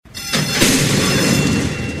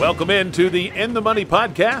Welcome into the In the Money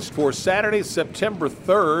podcast for Saturday, September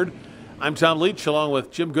 3rd. I'm Tom Leach along with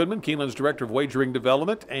Jim Goodman, Keeneland's Director of Wagering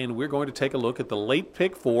Development, and we're going to take a look at the late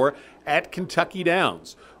pick 4 at Kentucky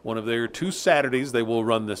Downs, one of their 2 Saturdays they will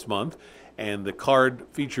run this month. And the card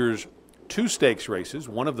features 2 stakes races,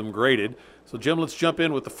 one of them graded. So, Jim, let's jump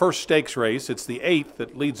in with the first stakes race. It's the 8th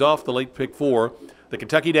that leads off the late pick 4, the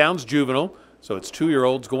Kentucky Downs Juvenile. So it's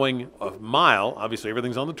 2-year-olds going a mile. Obviously,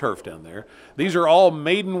 everything's on the turf down there. These are all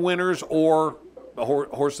maiden winners or a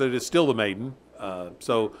horse that is still the maiden.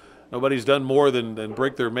 So nobody's done more than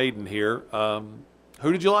break their maiden here.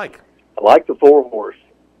 Who did you like? I like the 4-horse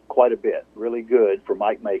quite a bit. Really good for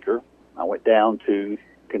Mike Maker. I went down to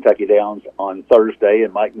Kentucky Downs on Thursday,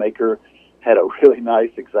 and Mike Maker had a really nice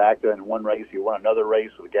exacta in one race. He won another race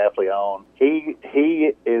with Gaffleon. He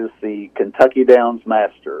is the Kentucky Downs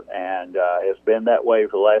master and has been that way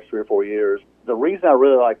for the last 3 or 4 years. The reason I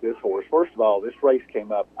really like this horse, first of all, this race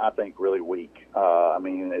came up, I think, really weak. I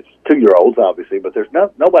mean, it's 2-year-olds, obviously, but there's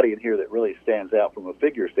nobody in here that really stands out from a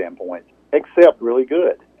figure standpoint except really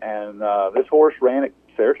good. And this horse ran at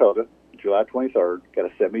Saratoga July 23rd, got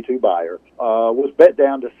a 72 buyer, was bet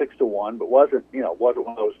down to 6-1, but wasn't one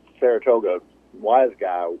of those Saratoga wise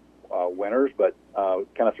guy winners, but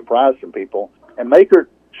kind of surprised some people. And Maker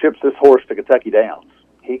ships this horse to Kentucky Downs.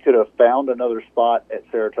 He could have found another spot at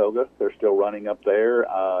Saratoga. They're still running up there.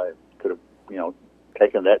 Could have,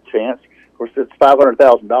 taken that chance. Of course, it's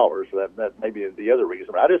 $500,000, so that may be the other reason.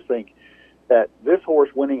 But I just think that this horse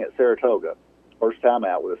winning at Saratoga, first time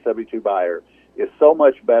out with a 72 buyer, is so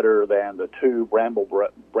much better than the 2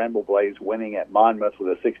 Bramble Blaze winning at Monmouth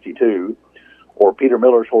with a 62, or Peter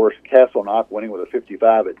Miller's horse Castle Knock winning with a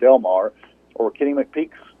 55 at Del Mar, or Kenny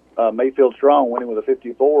McPeek's Mayfield Strong winning with a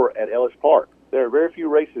 54 at Ellis Park. There are very few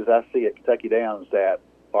races I see at Kentucky Downs that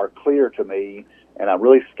are clear to me, and I'm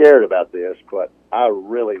really scared about this, but I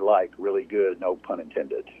really like really good, no pun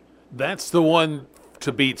intended. That's the one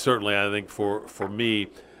to beat, certainly, I think, for me.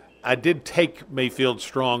 I did take Mayfield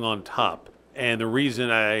Strong on top. And the reason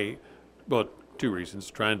 2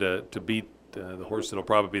 reasons, trying to beat the horse that'll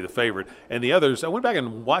probably be the favorite. And the others, I went back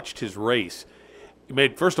and watched his race.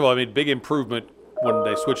 First of all, I made big improvement when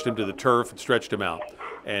they switched him to the turf and stretched him out.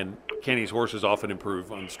 And Kenny's horses often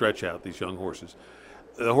improve on stretch out, these young horses.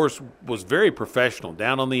 The horse was very professional,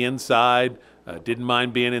 down on the inside, didn't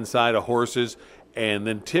mind being inside of horses, and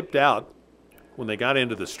then tipped out when they got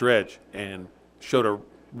into the stretch and showed a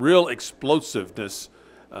real explosiveness,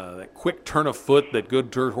 that quick turn of foot that good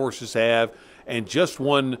dirt horses have, and just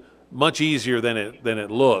won much easier than it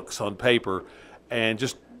looks on paper. And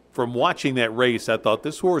just from watching that race, I thought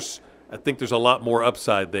this horse, I think there's a lot more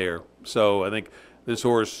upside there. So I think this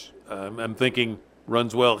horse, I'm thinking,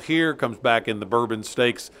 runs well here, comes back in the Bourbon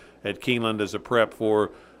Stakes at Keeneland as a prep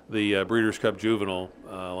for the Breeders' Cup Juvenile,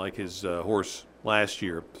 like his horse last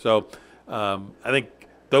year. So I think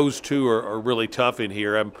those 2 are really tough in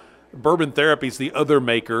here. Bourbon Therapy's the other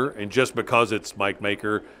Maker, and just because it's Mike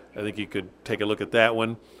Maker, I think you could take a look at that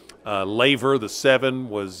one. Laver, the 7,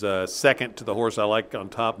 was second to the horse I like on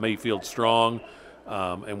top, Mayfield Strong,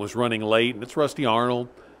 and was running late. And it's Rusty Arnold.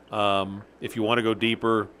 If you want to go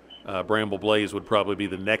deeper, Bramble Blaze would probably be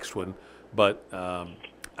the next one. But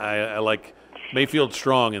I like Mayfield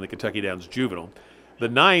Strong in the Kentucky Downs Juvenile. The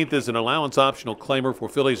 9th is an allowance optional claimer for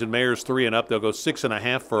fillies and mares 3 and up. They'll go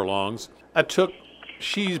 6.5 furlongs. I took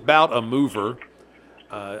She's Bout a Mover.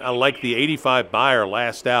 I like the 85 buyer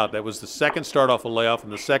last out. That was the second start off a layoff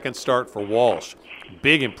and the second start for Walsh.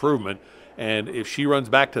 Big improvement. And if she runs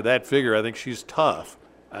back to that figure, I think she's tough.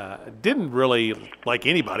 Didn't really like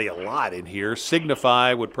anybody a lot in here.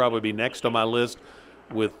 Signify would probably be next on my list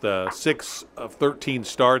with 6 of 13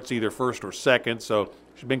 starts, either first or second. So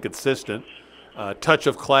she's been consistent. Touch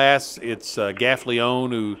of Class, it's Gaffleon,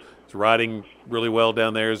 who is riding really well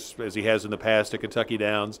down there as he has in the past at Kentucky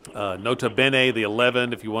Downs. Nota Bene, the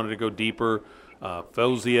 11, if you wanted to go deeper.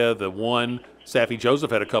 Fozia, the 1. Saffie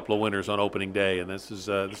Joseph had a couple of winners on opening day, and this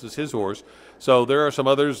is his horse. So there are some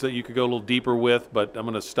others that you could go a little deeper with, but I'm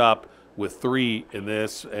going to stop with 3 in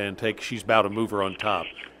this and take She's Bout a Mover on top.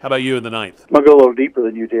 How about you in the 9th? I'm going to go a little deeper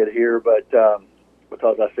than you did here, but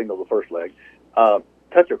because I singled the first leg.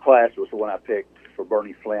 Touch of Class was the one I picked for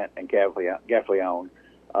Bernie Flint and Gaffleon.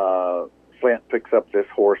 Flint picks up this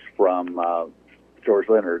horse from George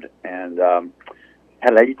Leonard and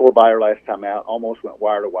had an 84 buyer last time out, almost went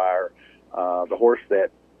wire to wire. The horse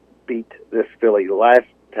that beat this filly last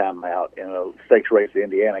time out in a stakes race in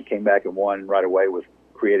Indiana came back and won right away with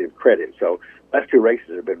Creative Credit. So last 2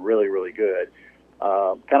 races have been really, really good.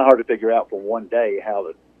 Kind of hard to figure out from one day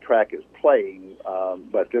how track is playing,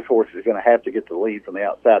 but this horse is going to have to get the lead from the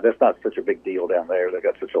outside. That's not such a big deal down there. They've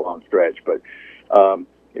got such a long stretch, but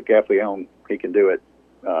if Gaffleone, he can do it.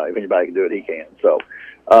 If anybody can do it, he can. So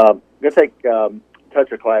I'm going to take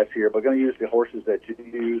touch of class here, but going to use the horses that you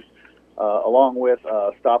use along with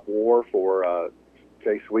Stop War for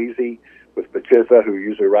Jay Sweezy with Pachiza, who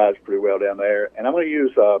usually rides pretty well down there. And I'm going to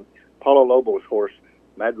use Paulo Lobo's horse,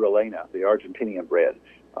 Madrilena, the Argentinian bred.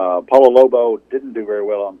 Paulo Lobo didn't do very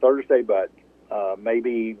well on Thursday, but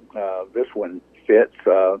maybe this one fits.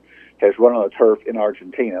 Has run on the turf in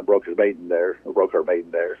Argentina, broke her maiden there.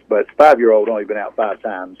 But 5-year-old, only been out 5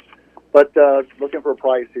 times. But looking for a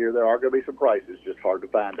price here. There are going to be some prices, just hard to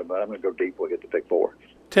find them. But I'm going to go deep. We'll get to pick 4.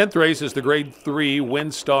 10th race is the Grade 3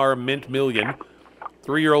 WinStar Mint Million.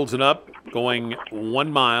 3-year-olds and up, going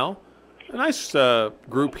 1 mile. A nice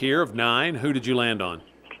group here of 9. Who did you land on?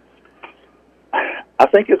 I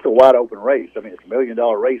think it's a wide open race. I mean, it's $1 million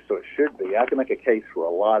race, so it should be. I can make a case for a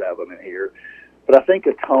lot of them in here. But I think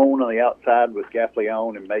a tone on the outside with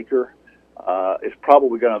Gaffleone and Maker is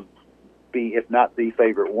probably going to be, if not the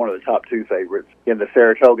favorite, one of the top 2 favorites. In the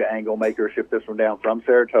Saratoga angle, Maker shipped this one down from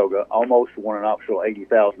Saratoga, almost won an optional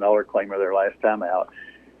 $80,000 claimer their last time out.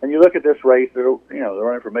 And you look at this race, they're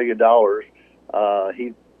running for $1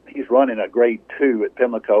 million. He's running a Grade 2 at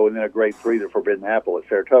Pimlico and then a Grade 3, the Forbidden Apple at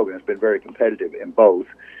Saratoga. And it's been very competitive in both.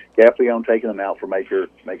 Gaffleone taking them out for Maker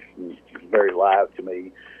makes them very live to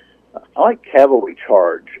me. I like Cavalry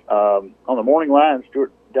Charge. On the morning line,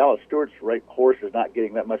 Dallas Stewart's horse is not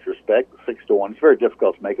getting that much respect, 6-1. It's very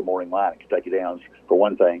difficult to make a morning line at Kentucky Downs, for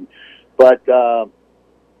one thing. But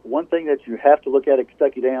one thing that you have to look at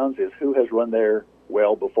Kentucky Downs is who has run there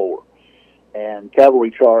well before. And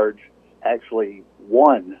Cavalry Charge actually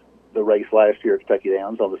won the race last year at Kentucky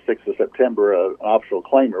Downs on the 6th of September, an optional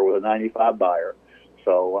claimer with a 95 buyer.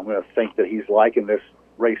 So I'm going to think that he's liking this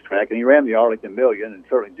racetrack, and he ran the Arlington Million and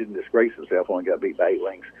certainly didn't disgrace himself, only got beat by 8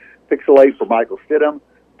 lengths. Pixel 8 for Michael Stidham,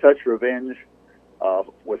 Touch Revenge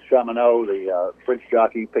with Chamonix, the French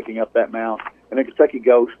jockey, picking up that mount, and then Kentucky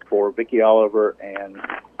Ghost for Vicky Oliver and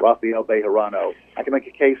Rafael Bejarano. I can make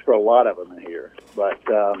a case for a lot of them in here, but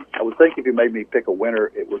I would think if you made me pick a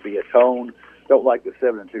winner, it would be a tone. Don't like the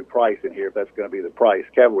 7-2 price in here if that's going to be the price.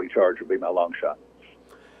 Cavalry Charge would be my long shot.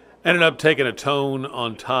 Ended up taking a tone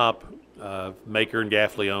on top. Maker and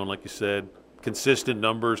Gaffleone, like you said, consistent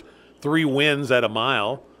numbers. 3 wins at a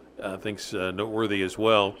mile, I think's noteworthy as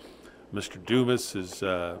well. Mr. Dumas has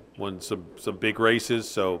won some big races,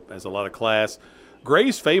 so has a lot of class.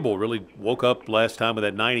 Gray's Fable really woke up last time with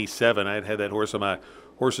that 97. I had that horse on my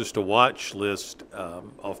horses to watch list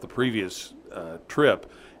off the previous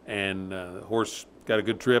trip, and the horse got a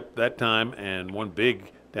good trip that time and won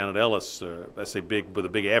big down at Ellis. I say big with a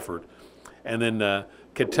big effort. And then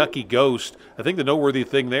Kentucky Ghost, I think the noteworthy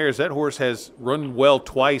thing there is that horse has run well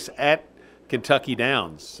twice at Kentucky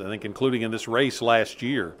Downs, I think including in this race last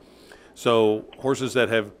year. So horses that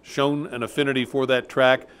have shown an affinity for that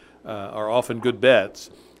track are often good bets.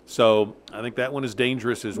 So I think that one is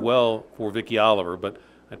dangerous as well for Vicky Oliver, but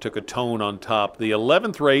I took a tone on top. The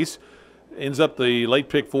 11th race ends up the late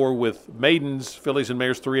pick 4 with maidens, fillies and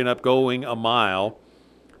mares 3 and up going a mile.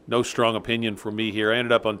 No strong opinion for me here. I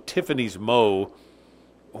ended up on Tiffany's Mo.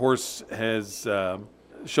 Horse has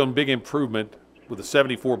shown big improvement with a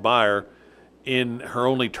 74 buyer in her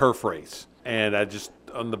only turf race. And I just,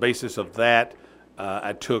 on the basis of that,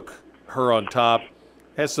 I took her on top.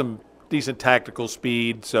 Has some decent tactical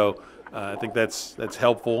speed, so I think that's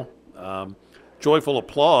helpful. Joyful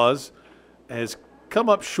Applause has come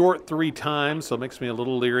up short 3 times, so it makes me a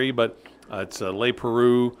little leery, but it's Le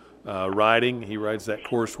Peru riding. He rides that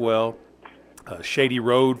course well. Shady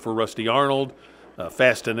Road for Rusty Arnold.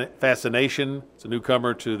 Fascination. It's a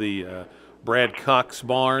newcomer to the Brad Cox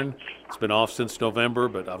barn. It's been off since November,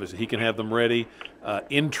 but obviously he can have them ready.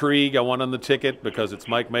 Intrigue, I want on the ticket because it's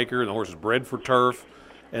Mike Maker and the horse is bred for turf.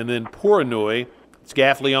 And then Poranui, it's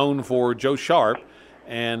Gaffleone for Joe Sharp.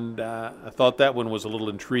 And I thought that one was a little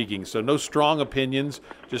intriguing. So no strong opinions,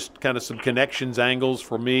 just kind of some connections angles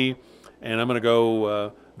for me. And I'm going to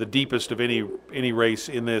go the deepest of any race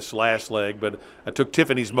in this last leg. But I took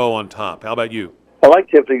Tiffany's Mo on top. How about you? I like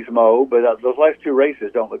Tiffany's Mo, but those last 2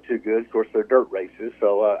 races don't look too good. Of course, they're dirt races,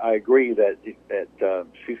 so I agree that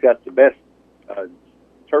she's got the best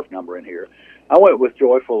turf number in here. I went with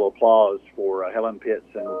Joyful Applause for Helen Pitts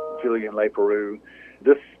and Julian Le Peru.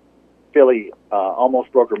 This filly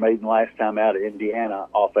almost broke her maiden last time out at Indiana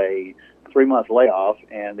off a 3-month layoff,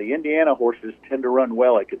 and the Indiana horses tend to run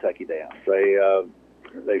well at Kentucky Downs.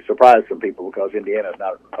 They surprise some people because Indiana is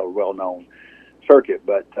not a well-known circuit,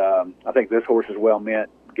 but I think this horse is well meant.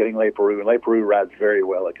 getting Le Peru, and Le Peru rides very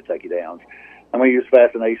well at Kentucky Downs. I'm going to use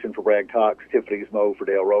Fascination for Brad Cox, Tiffany's Mo for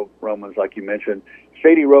Dale Romans, like you mentioned.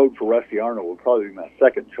 Shady Road for Rusty Arnold will probably be my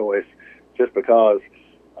second choice, just because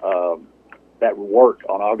that worked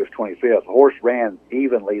on August 25th. The horse ran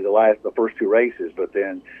evenly the first two races, but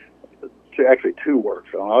then actually two works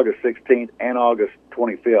on August 16th and August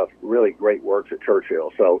 25th. Really great works at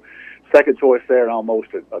Churchill. So second choice there, and almost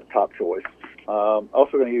a top choice.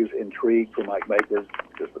 Also going to use Intrigue for Mike Maker,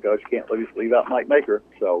 just because you can't leave out Mike Maker.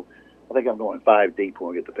 So I think I'm going 5 deep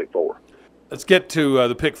when we get to pick 4. Let's get to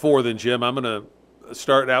the pick 4 then, Jim. I'm going to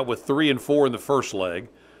start out with 3 and 4 in the first leg.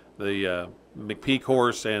 The McPeak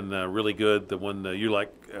horse and Really Good, the one you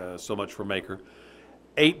like so much for Maker.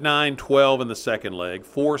 8, 9, 12 in the second leg.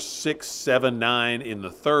 4, 6, 7, 9 in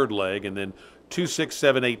the third leg. And then 2, 6,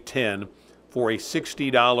 7, 8, 10 for a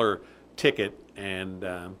 $60 ticket. And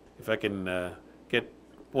if I can get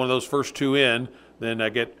one of those first 2 in, then I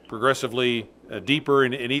get progressively deeper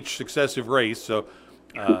in each successive race. So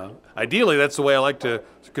ideally, that's the way I like to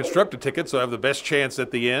construct a ticket, so I have the best chance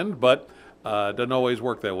at the end, but it doesn't always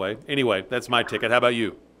work that way. Anyway, that's my ticket. How about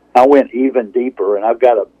you? I went even deeper, and I've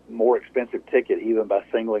got a more expensive ticket even by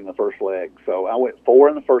singling the first leg. So I went 4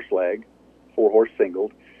 in the first leg, 4 horse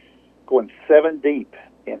singled, going 7 deep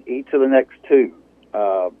in each of the next 2.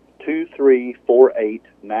 2, 3, 4, 8,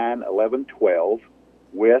 9, 11, 12,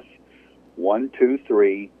 with 1, 2,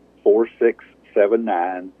 3, 4, 6, 7,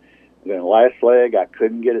 9. And then last leg, I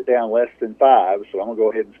couldn't get it down less than 5, so I'm going to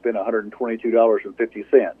go ahead and spend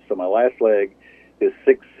 $122.50. So my last leg is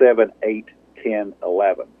 6, 7, 8, 10,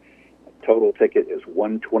 11. Total ticket is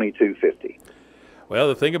 $122.50. Well,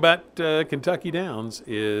 the thing about Kentucky Downs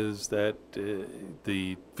is that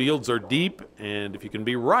the fields are deep, and if you can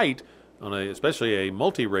be right on especially a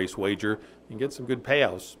multi-race wager, you can get some good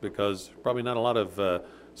payouts, because probably not a lot of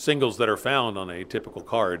singles that are found on a typical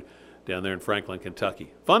card down there in Franklin,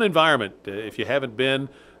 Kentucky. Fun environment. If you haven't been,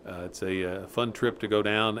 it's a fun trip to go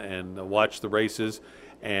down and watch the races.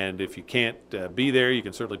 And if you can't be there, you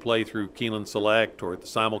can certainly play through Keeneland Select or at the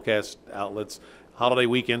simulcast outlets. Holiday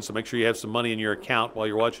weekend, so make sure you have some money in your account while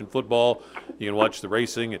you're watching football. You can watch the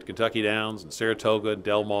racing at Kentucky Downs and Saratoga and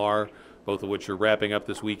Del Mar, both of which are wrapping up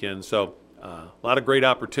this weekend. So a lot of great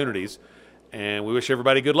opportunities. And we wish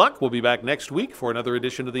everybody good luck. We'll be back next week for another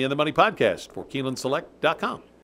edition of the In the Money podcast for KeenelandSelect.com.